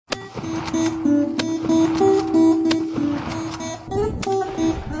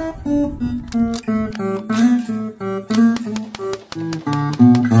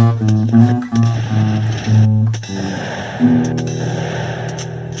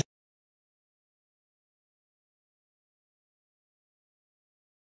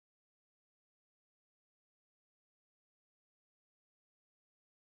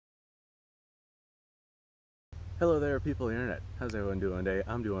Hello there, people of the internet. How's everyone doing today?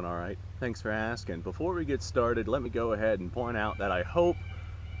 I'm doing alright. Thanks for asking. Before we get started, let me go ahead and point out that I hope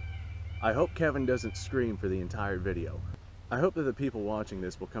Kevin doesn't scream for the entire video. I hope that the people watching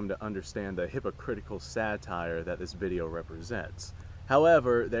this will come to understand the hypocritical satire that this video represents.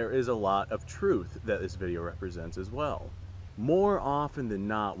 However, there is a lot of truth that this video represents as well. More often than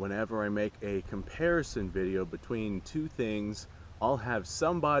not, whenever I make a comparison video between two things, I'll have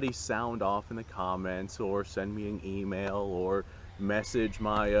somebody sound off in the comments or send me an email or message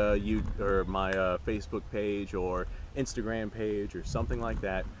my Facebook page or Instagram page or something like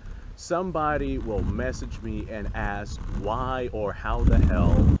that. Somebody will message me and ask why or how the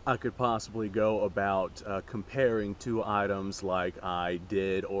hell I could possibly go about comparing two items like I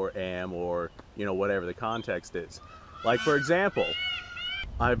did or am, or whatever the context is. Like, for example,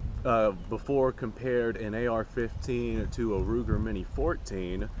 I've before compared an AR-15 to a Ruger Mini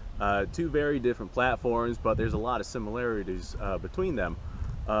 14, two very different platforms, but there's a lot of similarities between them.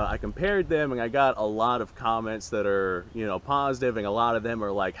 I compared them and I got a lot of comments that are, positive, and a lot of them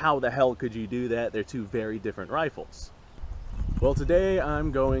are like, how the hell could you do that? They're two very different rifles. Well, today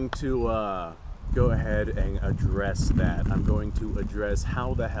I'm going to go ahead and address that. I'm going to address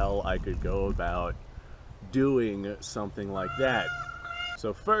how the hell I could go about doing something like that.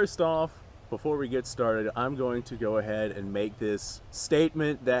 So first off, before we get started, I'm going to go ahead and make this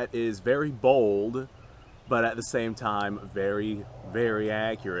statement that is very bold, but at the same time very, very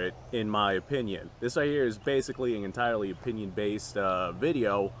accurate in my opinion. This right here is basically an entirely opinion-based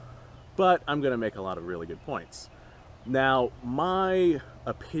video, but I'm going to make a lot of really good points. Now, my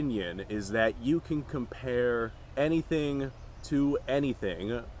opinion is that you can compare anything to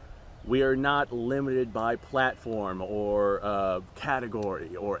anything. We are not limited by platform or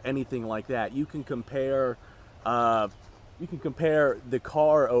category or anything like that. You can compare the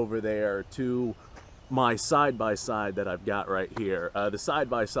car over there to my side-by-side that I've got right here. The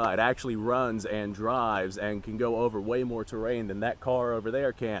side-by-side actually runs and drives and can go over way more terrain than that car over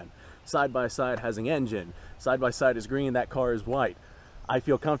there can. Side-by-side has an engine. Side-by-side is green, that car is white. I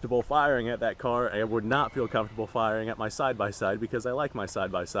feel comfortable firing at that car. I would not feel comfortable firing at my side-by-side because I like my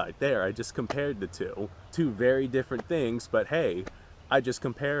side-by-side. There, I just compared the two. Two very different things, but hey, I just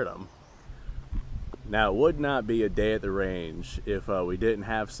compared them. Now, it would not be a day at the range if we didn't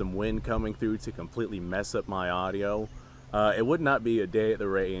have some wind coming through to completely mess up my audio. It would not be a day at the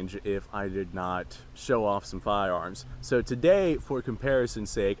range if I did not show off some firearms. So today, for comparison's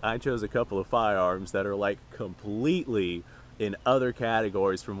sake, I chose a couple of firearms that are like completely in other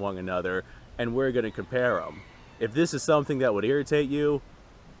categories from one another, and we're going to compare them. If this is something that would irritate you,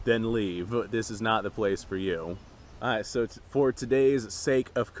 then leave. This is not the place for you. Alright, so for today's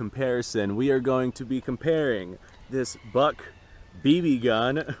sake of comparison, we are going to be comparing this Buck BB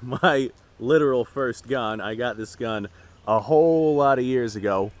gun, my literal first gun. I got this gun a whole lot of years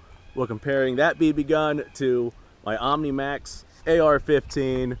ago. We're comparing that BB gun to my Omnimax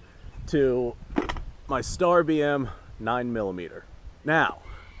AR-15 to my Star BM 9mm. Now,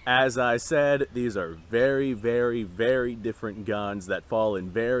 as I said, these are very, very, very different guns that fall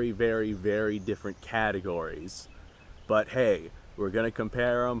in very, very, very different categories. But hey, we're going to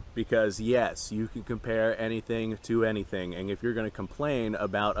compare them because yes, you can compare anything to anything. And if you're going to complain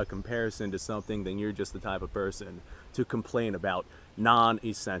about a comparison to something, then you're just the type of person to complain about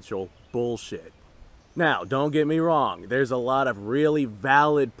non-essential bullshit. Now, don't get me wrong, there's a lot of really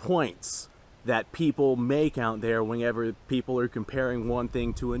valid points that people make out there whenever people are comparing one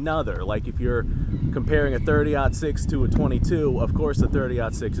thing to another. Like if you're comparing a 30-06 to a 22, of course the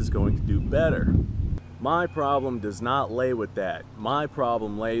 30-06 is going to do better. My problem does not lay with that. My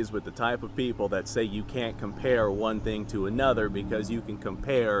problem lays with the type of people that say you can't compare one thing to another because you can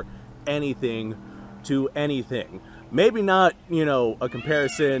compare anything to anything. Maybe not, a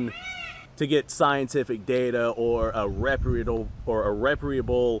comparison to get scientific data or a reputable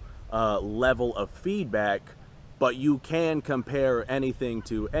level of feedback, but you can compare anything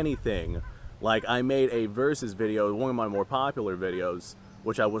to anything. Like I made a versus video, one of my more popular videos,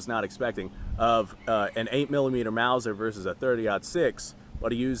 which I was not expecting, of an 8mm Mauser versus a 30-06,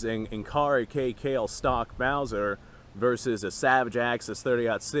 but using Inkari KKL stock Mauser versus a Savage Axis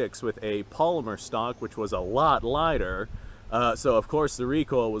 30-06 with a polymer stock, which was a lot lighter. So of course the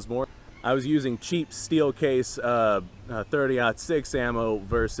recoil was more. I was using cheap steel case 30-06 ammo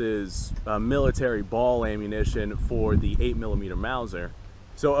versus military ball ammunition for the 8mm Mauser.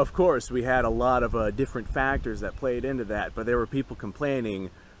 So of course we had a lot of different factors that played into that, but there were people complaining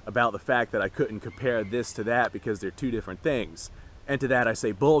about the fact that I couldn't compare this to that because they're two different things. And to that I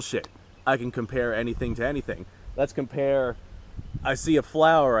say bullshit. I can compare anything to anything. Let's compare, I see a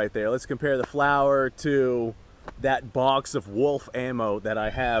flower right there. Let's compare the flower to that box of wolf ammo that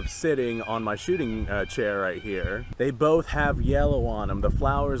I have sitting on my shooting chair right here. They both have yellow on them. The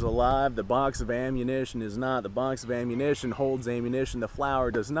flower's alive, the box of ammunition is not. The box of ammunition holds ammunition, the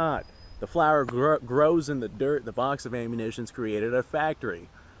flower does not. The flower grows in the dirt, the box of ammunition's created at a factory.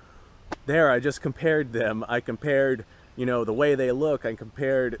 There, I just compared them. I compared, you know, the way they look. I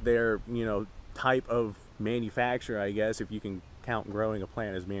compared their, you know, type of manufacture, I guess, if you can count growing a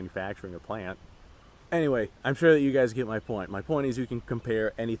plant as manufacturing a plant. Anyway, I'm sure that you guys get my point. My point is you can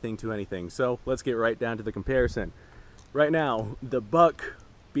compare anything to anything. So let's get right down to the comparison. Right now, the Buck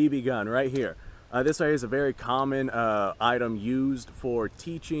BB gun right here. This right here is a very common item used for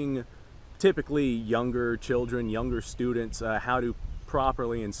teaching typically younger children, younger students, how to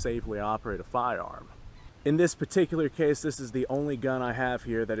properly and safely operate a firearm. In this particular case, this is the only gun I have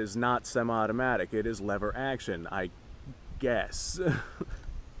here that is not semi-automatic. It is lever action, I guess.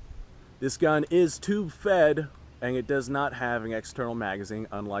 This gun is tube fed, and it does not have an external magazine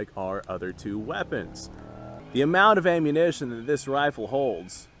unlike our other two weapons. The amount of ammunition that this rifle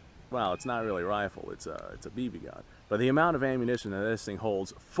holds, well, it's not really a rifle, it's a BB gun, but the amount of ammunition that this thing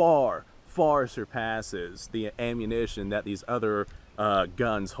holds far surpasses the ammunition that these other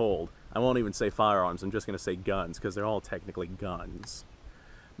guns hold. I won't even say firearms, I'm just going to say guns, because they're all technically guns.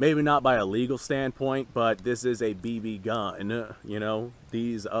 Maybe not by a legal standpoint, but this is a BB gun, you know?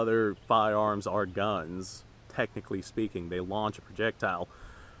 These other firearms are guns, technically speaking. They launch a projectile.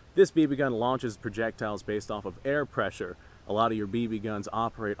 This BB gun launches projectiles based off of air pressure. A lot of your BB guns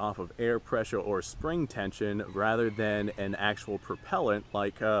operate off of air pressure or spring tension rather than an actual propellant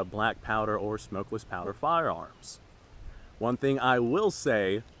like black powder or smokeless powder firearms. One thing I will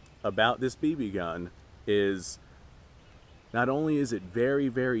say about this BB gun is not only is it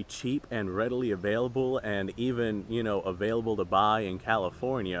very cheap and readily available and even, you know, available to buy in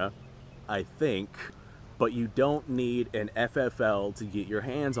California, I think, but you don't need an FFL to get your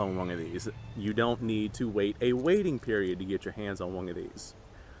hands on one of these. You don't need to wait a waiting period to get your hands on one of these.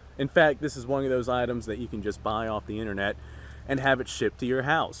 In fact, this is one of those items that you can just buy off the internet and have it shipped to your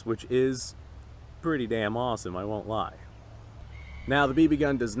house, which is pretty damn awesome, I won't lie. Now, the BB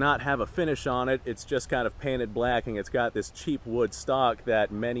gun does not have a finish on it. It's just kind of painted black, and it's got this cheap wood stock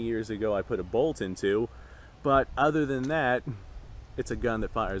that many years ago I put a bolt into. But other than that, it's a gun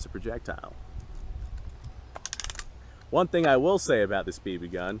that fires a projectile. One thing I will say about this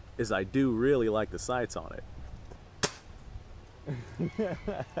BB gun is I do really like the sights on it.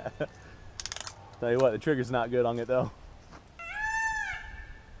 Tell you what, the trigger's not good on it though.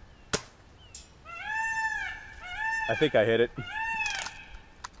 I think I hit it.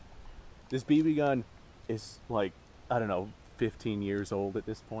 This BB gun is like, I don't know, 15 years old at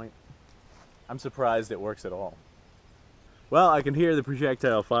this point. I'm surprised it works at all. Well, I can hear the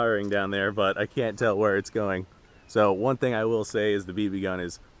projectile firing down there, but I can't tell where it's going. So one thing I will say is the BB gun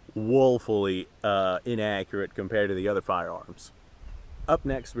is woefully inaccurate compared to the other firearms. Up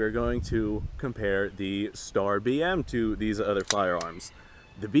next, we're going to compare the Star BM to these other firearms.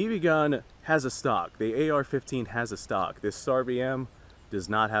 The BB gun has a stock. The AR-15 has a stock. This Star BM does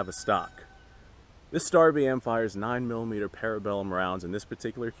not have a stock. This Star BM fires 9mm parabellum rounds. In this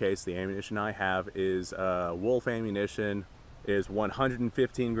particular case, the ammunition I have is Wolf ammunition, is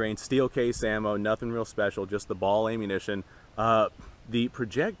 115 grain steel case ammo, nothing real special, just the ball ammunition. The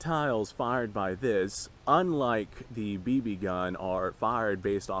projectiles fired by this, unlike the BB gun, are fired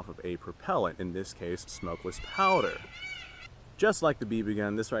based off of a propellant, in this case, smokeless powder. Just like the BB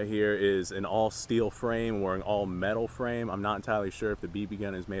gun, this right here is an all steel frame or an all metal frame. I'm not entirely sure if the BB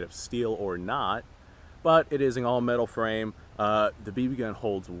gun is made of steel or not, but it is an all metal frame. The BB gun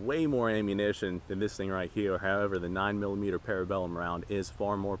holds way more ammunition than this thing right here. However, the 9mm parabellum round is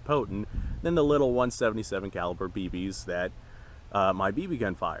far more potent than the little 177 caliber BBs that my BB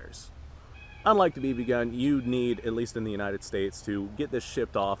gun fires. Unlike the BB gun, you need, at least in the United States, to get this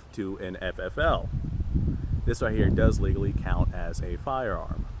shipped off to an FFL. This right here does legally count as a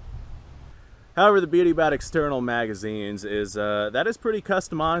firearm. However, the beauty about external magazines is that is pretty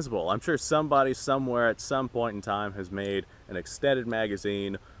customizable. I'm sure somebody somewhere at some point in time has made an extended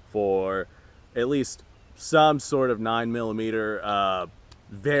magazine for at least some sort of 9mm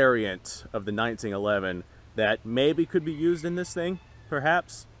variant of the 1911 that maybe could be used in this thing,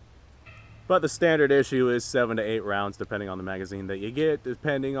 perhaps. But the standard issue is 7 to 8 rounds, depending on the magazine that you get,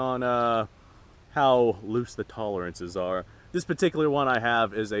 depending on how loose the tolerances are. This particular one I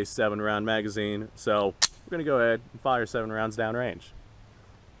have is a 7-round magazine, so we're going to go ahead and fire 7 rounds downrange.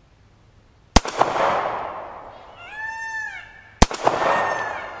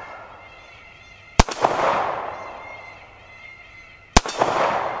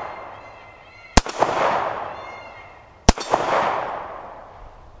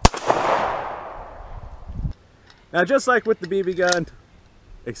 Now, just like with the BB gun,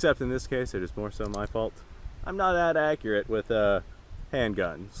 except in this case it is more so my fault, I'm not that accurate with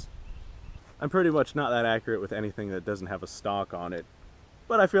handguns. I'm pretty much not that accurate with anything that doesn't have a stock on it,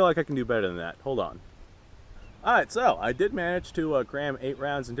 but I feel like I can do better than that. Hold on. Alright, so I did manage to cram 8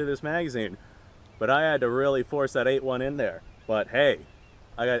 rounds into this magazine, but I had to really force that 8-1 in there. But hey,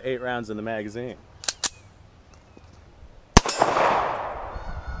 I got 8 rounds in the magazine.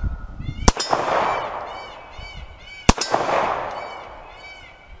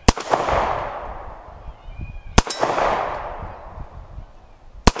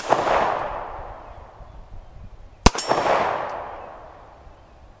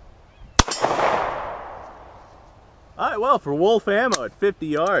 Alright, well, for wolf ammo at 50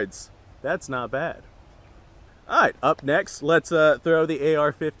 yards, that's not bad. Alright, up next, let's throw the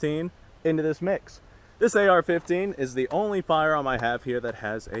AR-15 into this mix. This AR-15 is the only firearm I have here that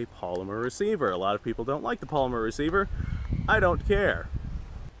has a polymer receiver. A lot of people don't like the polymer receiver. I don't care.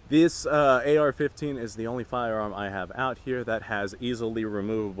 This AR-15 is the only firearm I have out here that has easily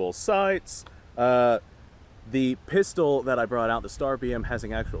removable sights. The pistol that I brought out, the Star BM, has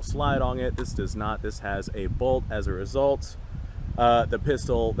an actual slide on it. This does not. This has a bolt as a result. The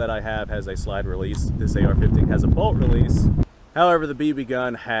pistol that I have has a slide release. This AR-15 has a bolt release. However, the BB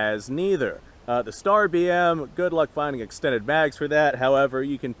gun has neither. The Star BM, good luck finding extended mags for that. However,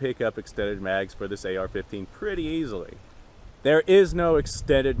 you can pick up extended mags for this AR-15 pretty easily. There is no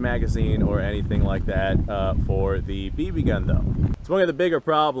extended magazine or anything like that for the BB gun, though. It's one of the bigger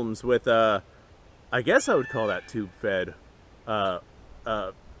problems with I guess I would call that tube-fed. Would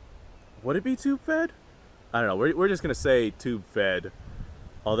it be tube-fed? I don't know. We're just going to say tube-fed.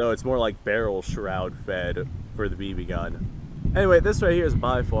 Although it's more like barrel shroud-fed for the BB gun. Anyway, this right here is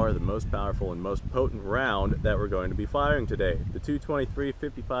by far the most powerful and most potent round that we're going to be firing today. The 223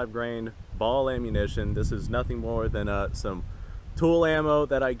 55 grain ball ammunition. This is nothing more than some tool ammo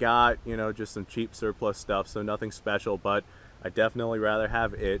that I got. You know, just some cheap surplus stuff, so nothing special. But I'd definitely rather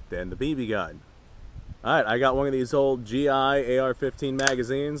have it than the BB gun. Alright, I got one of these old GI AR-15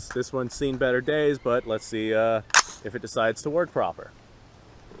 magazines. This one's seen better days, but let's see if it decides to work proper.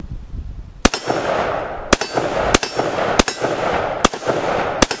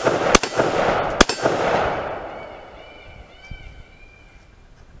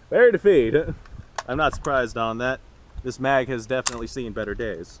 Very defeat. I'm not surprised on that. This mag has definitely seen better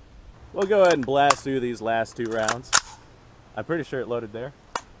days. We'll go ahead and blast through these last 2 rounds. I'm pretty sure it loaded there.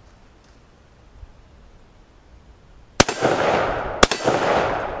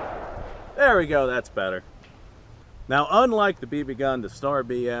 There we go, that's better. Now, unlike the BB gun, the Star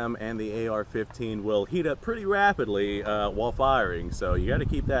BM and the AR-15 will heat up pretty rapidly while firing, so you got to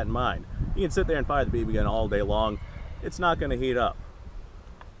keep that in mind. You can sit there and fire the BB gun all day long, it's not going to heat up.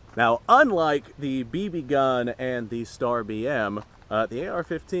 Now, unlike the BB gun and the Star BM, the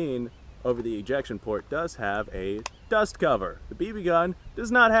AR-15 over the ejection port does have a dust cover. The BB gun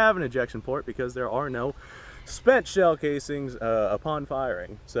does not have an ejection port because there are no spent shell casings upon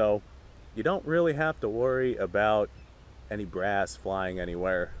firing, so you don't really have to worry about any brass flying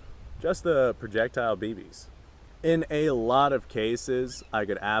anywhere, just the projectile BBs. In a lot of cases, I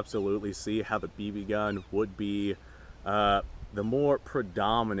could absolutely see how the BB gun would be the more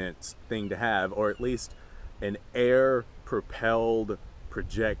predominant thing to have, or at least an air-propelled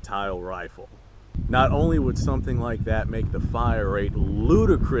projectile rifle. Not only would something like that make the fire rate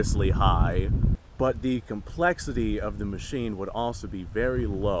ludicrously high, but the complexity of the machine would also be very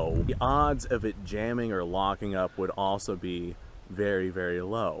low. The odds of it jamming or locking up would also be very, very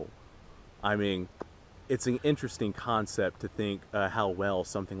low. I mean, it's an interesting concept to think how well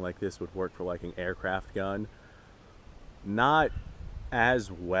something like this would work for like an aircraft gun. Not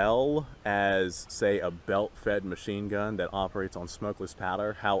as well as, say, a belt-fed machine gun that operates on smokeless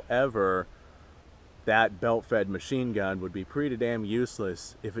powder. However, that belt-fed machine gun would be pretty damn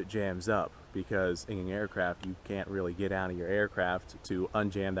useless if it jams up, because in an aircraft you can't really get out of your aircraft to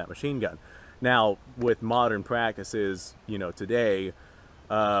unjam that machine gun. Now, with modern practices, you know, today,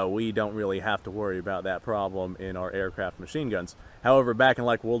 we don't really have to worry about that problem in our aircraft machine guns. However, back in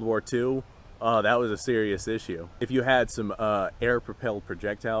like World War II, Oh, that was a serious issue. If you had some air-propelled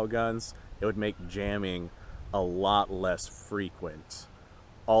projectile guns, it would make jamming a lot less frequent.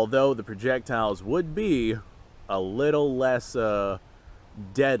 Although the projectiles would be a little less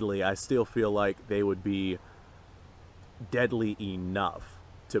deadly, I still feel like they would be deadly enough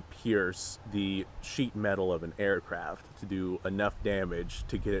to pierce the sheet metal of an aircraft to do enough damage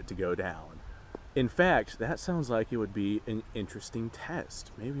to get it to go down. In fact, that sounds like it would be an interesting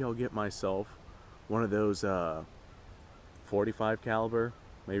test. Maybe I'll get myself one of those 45 caliber,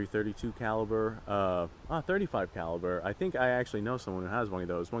 maybe 32 caliber, 35 caliber. I think I actually know someone who has one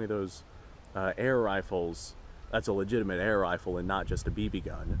of those air rifles. That's a legitimate air rifle and not just a BB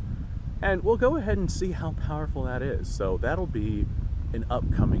gun. And we'll go ahead and see how powerful that is. So that'll be an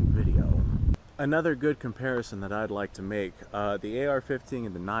upcoming video. Another good comparison that I'd like to make, the AR-15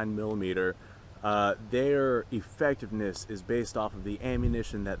 and the 9mm, their effectiveness is based off of the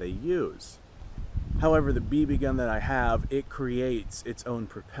ammunition that they use. However, the BB gun that I have, it creates its own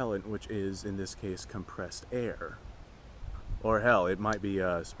propellant, which is, in this case, compressed air. Or hell, it might be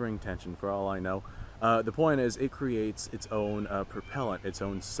spring tension for all I know. The point is, it creates its own propellant, its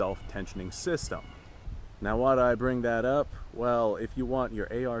own self-tensioning system. Now, why do I bring that up? Well, if you want your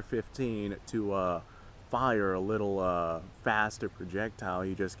AR-15 to fire a little faster projectile,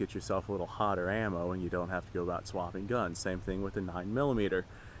 you just get yourself a little hotter ammo and you don't have to go about swapping guns. Same thing with the 9mm.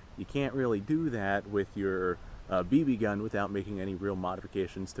 You can't really do that with your BB gun without making any real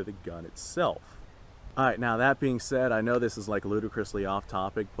modifications to the gun itself. Alright, now that being said, I know this is like ludicrously off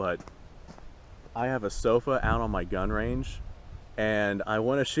topic, but I have a sofa out on my gun range and I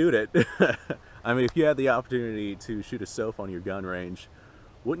want to shoot it. I mean, if you had the opportunity to shoot a sofa on your gun range,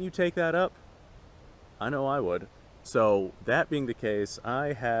 wouldn't you take that up? I know I would. So that being the case,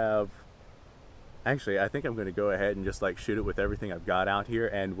 actually, I think I'm going to go ahead and just like shoot it with everything I've got out here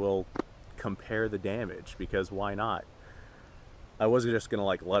and we'll compare the damage, because why not? I wasn't just going to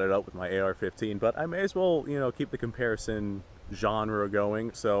like let it up with my AR-15, but I may as well, you know, keep the comparison genre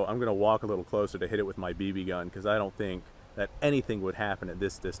going. So I'm going to walk a little closer to hit it with my BB gun, because I don't think that anything would happen at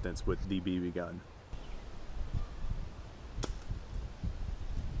this distance with the BB gun.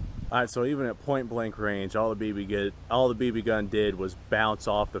 Alright, so even at point blank range, all the BB gun did was bounce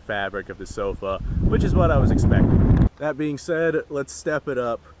off the fabric of the sofa, which is what I was expecting. That being said, let's step it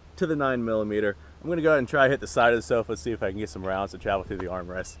up to the 9mm. I'm going to go ahead and try to hit the side of the sofa and see if I can get some rounds to travel through the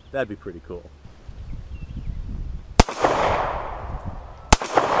armrest. That'd be pretty cool.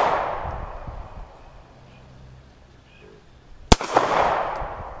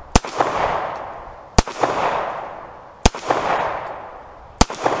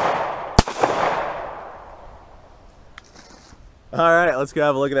 Alright, let's go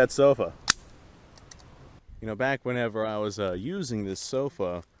have a look at that sofa. You know, back whenever I was using this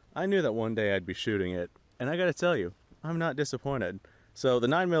sofa, I knew that one day I'd be shooting it. And I gotta tell you, I'm not disappointed. So the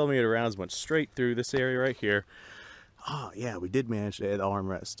 9mm rounds went straight through this area right here. Oh yeah, we did manage to hit the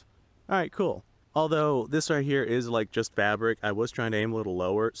armrest. Alright, cool. Although this right here is like just fabric, I was trying to aim a little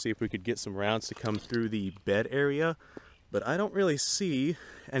lower, see if we could get some rounds to come through the bed area. But I don't really see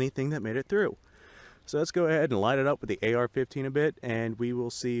anything that made it through. So let's go ahead and light it up with the AR-15 a bit, and we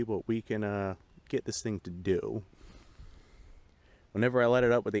will see what we can get this thing to do. Whenever I light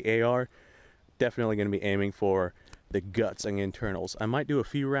it up with the AR, definitely going to be aiming for the guts and internals. I might do a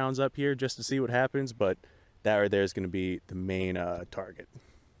few rounds up here just to see what happens, but that right there is going to be the main target.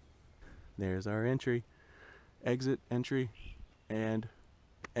 There's our entry, exit, entry, and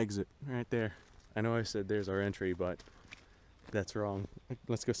exit right there. I know I said there's our entry, but that's wrong.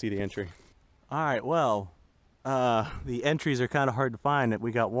 Let's go see the entry. Alright, well, the entries are kind of hard to find.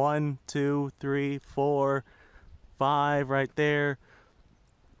 We got 1, 2, 3, 4, 5 right there.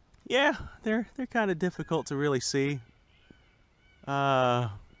 Yeah, they're kind of difficult to really see. So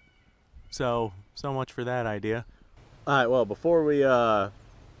much for that idea. Alright, well, before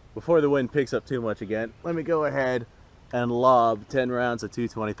the wind picks up too much again, let me go ahead and lob 10 rounds of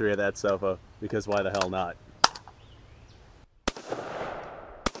 223 at that sofa, because why the hell not?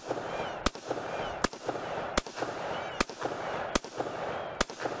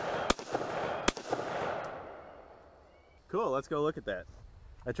 Cool, let's go look at that.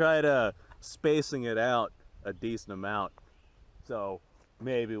 I tried spacing it out a decent amount, so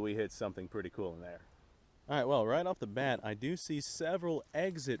maybe we hit something pretty cool in there. Alright, well, right off the bat, I do see several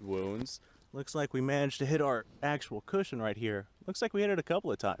exit wounds. Looks like we managed to hit our actual cushion right here. Looks like we hit it a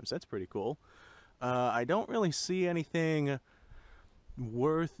couple of times. That's pretty cool. I don't really see anything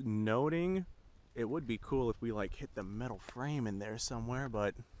worth noting. It would be cool if we like hit the metal frame in there somewhere,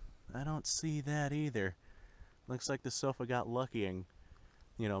 but I don't see that either. Looks like the sofa got lucky and,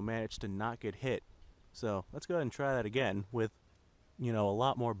 managed to not get hit. So let's go ahead and try that again with, a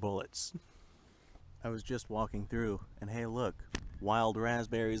lot more bullets. I was just walking through, and hey look, wild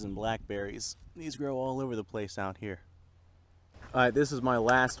raspberries and blackberries. These grow all over the place out here. Alright, this is my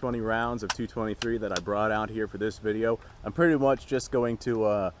last 20 rounds of 223 that I brought out here for this video. I'm pretty much just going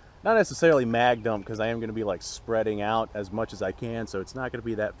to, not necessarily mag dump, because I am going to be like spreading out as much as I can, so it's not going to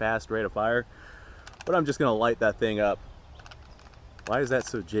be that fast rate of fire. But I'm just going to light that thing up. Why is that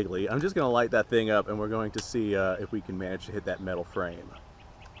so jiggly? I'm just going to light that thing up, and we're going to see if we can manage to hit that metal frame.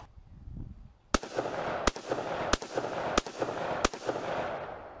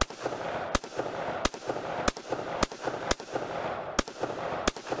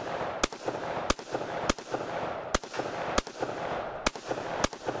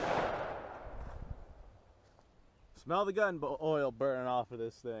 Smell the gun oil burning off of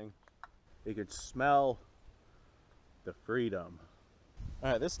this thing. You can smell the freedom.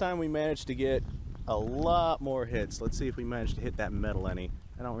 Alright, this time we managed to get a lot more hits. Let's see if we managed to hit that metal any.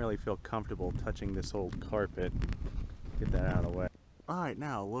 I don't really feel comfortable touching this old carpet. Get that out of the way. Alright,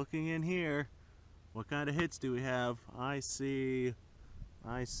 now looking in here, what kind of hits do we have? I see,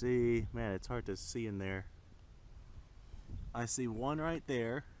 man, it's hard to see in there. I see one right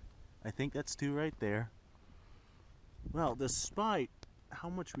there. I think that's two right there. Well, despite how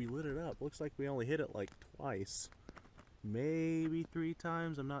much we lit it up, looks like we only hit it like twice. Maybe 3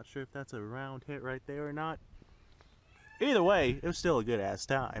 times. I'm not sure if that's a round hit right there or not. Either way, it was still a good ass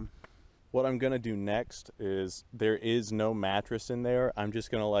time. What I'm gonna do next is, there is no mattress in there. I'm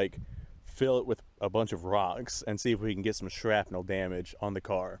just gonna like fill it with a bunch of rocks and see if we can get some shrapnel damage on the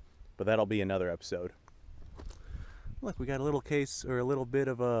car. But that'll be another episode. Look, we got a little case, or a little bit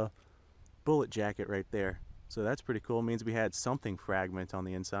of a bullet jacket right there. So that's pretty cool. It means we had something fragment on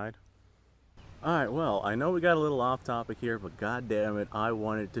the inside. Alright, well, I know we got a little off topic here, but god damn it, I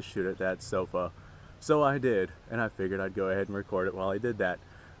wanted to shoot at that sofa. So I did, and I figured I'd go ahead and record it while I did that.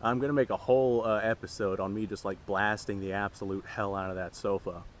 I'm going to make a whole episode on me just like blasting the absolute hell out of that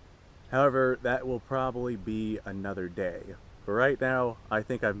sofa. However, that will probably be another day. For right now, I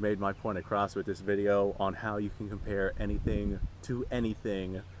think I've made my point across with this video on how you can compare anything to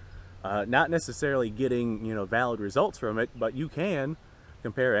anything. Not necessarily getting, valid results from it, but you can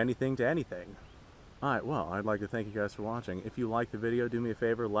compare anything to anything. Alright, well, I'd like to thank you guys for watching. If you like the video, do me a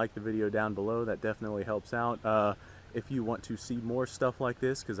favor, like the video down below. That definitely helps out. If you want to see more stuff like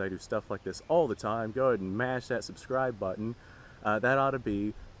this, because I do stuff like this all the time, go ahead and mash that subscribe button. That ought to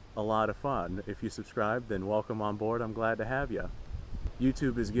be a lot of fun. If you subscribe, then welcome on board. I'm glad to have you.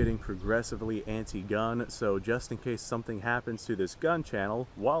 YouTube is getting progressively anti-gun, so just in case something happens to this gun channel,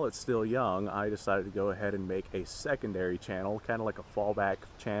 while it's still young, I decided to go ahead and make a secondary channel, kind of like a fallback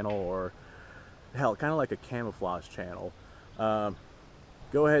channel, or hell, kind of like a camouflage channel.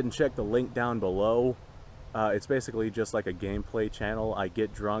 Go ahead and check the link down below. It's basically just like a gameplay channel. I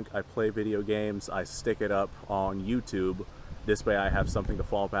get drunk, I play video games, I stick it up on YouTube. This way I have something to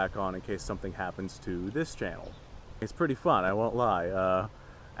fall back on in case something happens to this channel. It's pretty fun, I won't lie.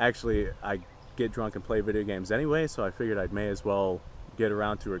 Actually, I get drunk and play video games anyway, so I figured I may as well get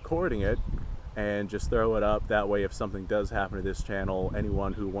around to recording it and just throw it up. That way, if something does happen to this channel,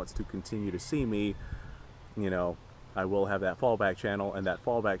 anyone who wants to continue to see me, I will have that fallback channel, and that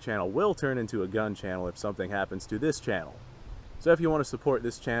fallback channel will turn into a gun channel if something happens to this channel. So if you want to support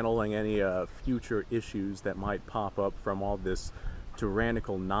this channel and any future issues that might pop up from all this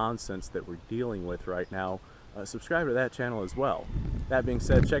tyrannical nonsense that we're dealing with right now, subscribe to that channel as well. That being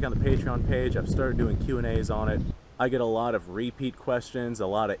said, check out the Patreon page. I've started doing Q&As on it. I get a lot of repeat questions, a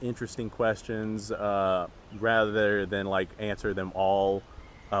lot of interesting questions. Rather than like answer them all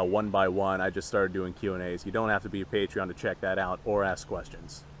one by one, I just started doing Q&As. You don't have to be a Patreon to check that out or ask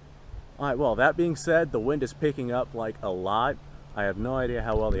questions. Alright, well, that being said, the wind is picking up like a lot. I have no idea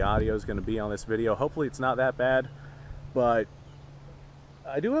how well the audio is going to be on this video. Hopefully it's not that bad, but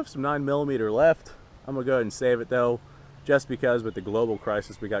I do have some 9mm left. I'm going to go ahead and save it though, just because with the global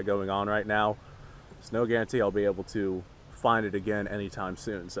crisis we got going on right now, there's no guarantee I'll be able to find it again anytime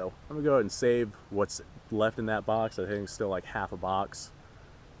soon. So I'm going to go ahead and save what's left in that box. I think it's still like half a box,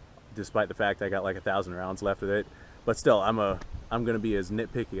 despite the fact I got like 1,000 rounds left of it. But still, I'm going to be as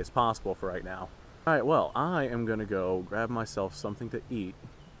nitpicky as possible for right now. Alright, well, I am going to go grab myself something to eat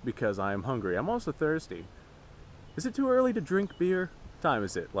because I am hungry. I'm also thirsty. Is it too early to drink beer? What time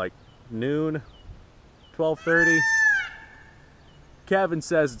is it? Like noon? 12:30? Kevin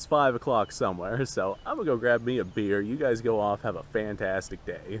says it's 5 o'clock somewhere, so I'm gonna go grab me a beer. You guys go off, have a fantastic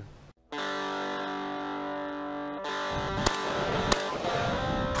day.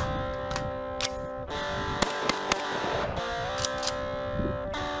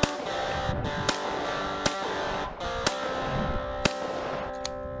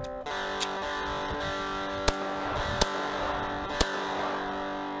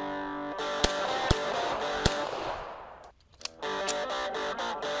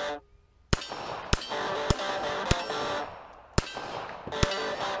 Been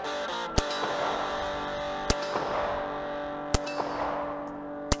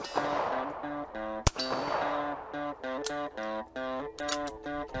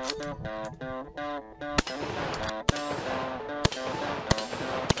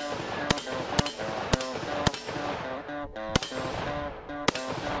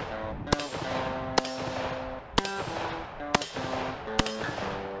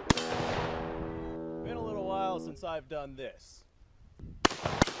a little while since I've done this.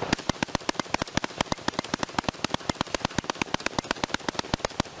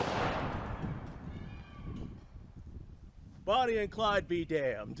 Bonnie and Clyde be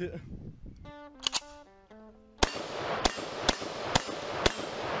damned. The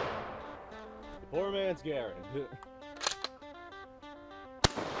poor man's Garen. It's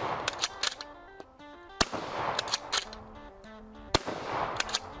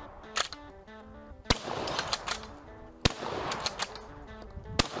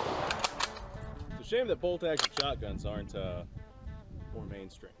a shame that bolt-action shotguns aren't more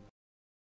mainstream.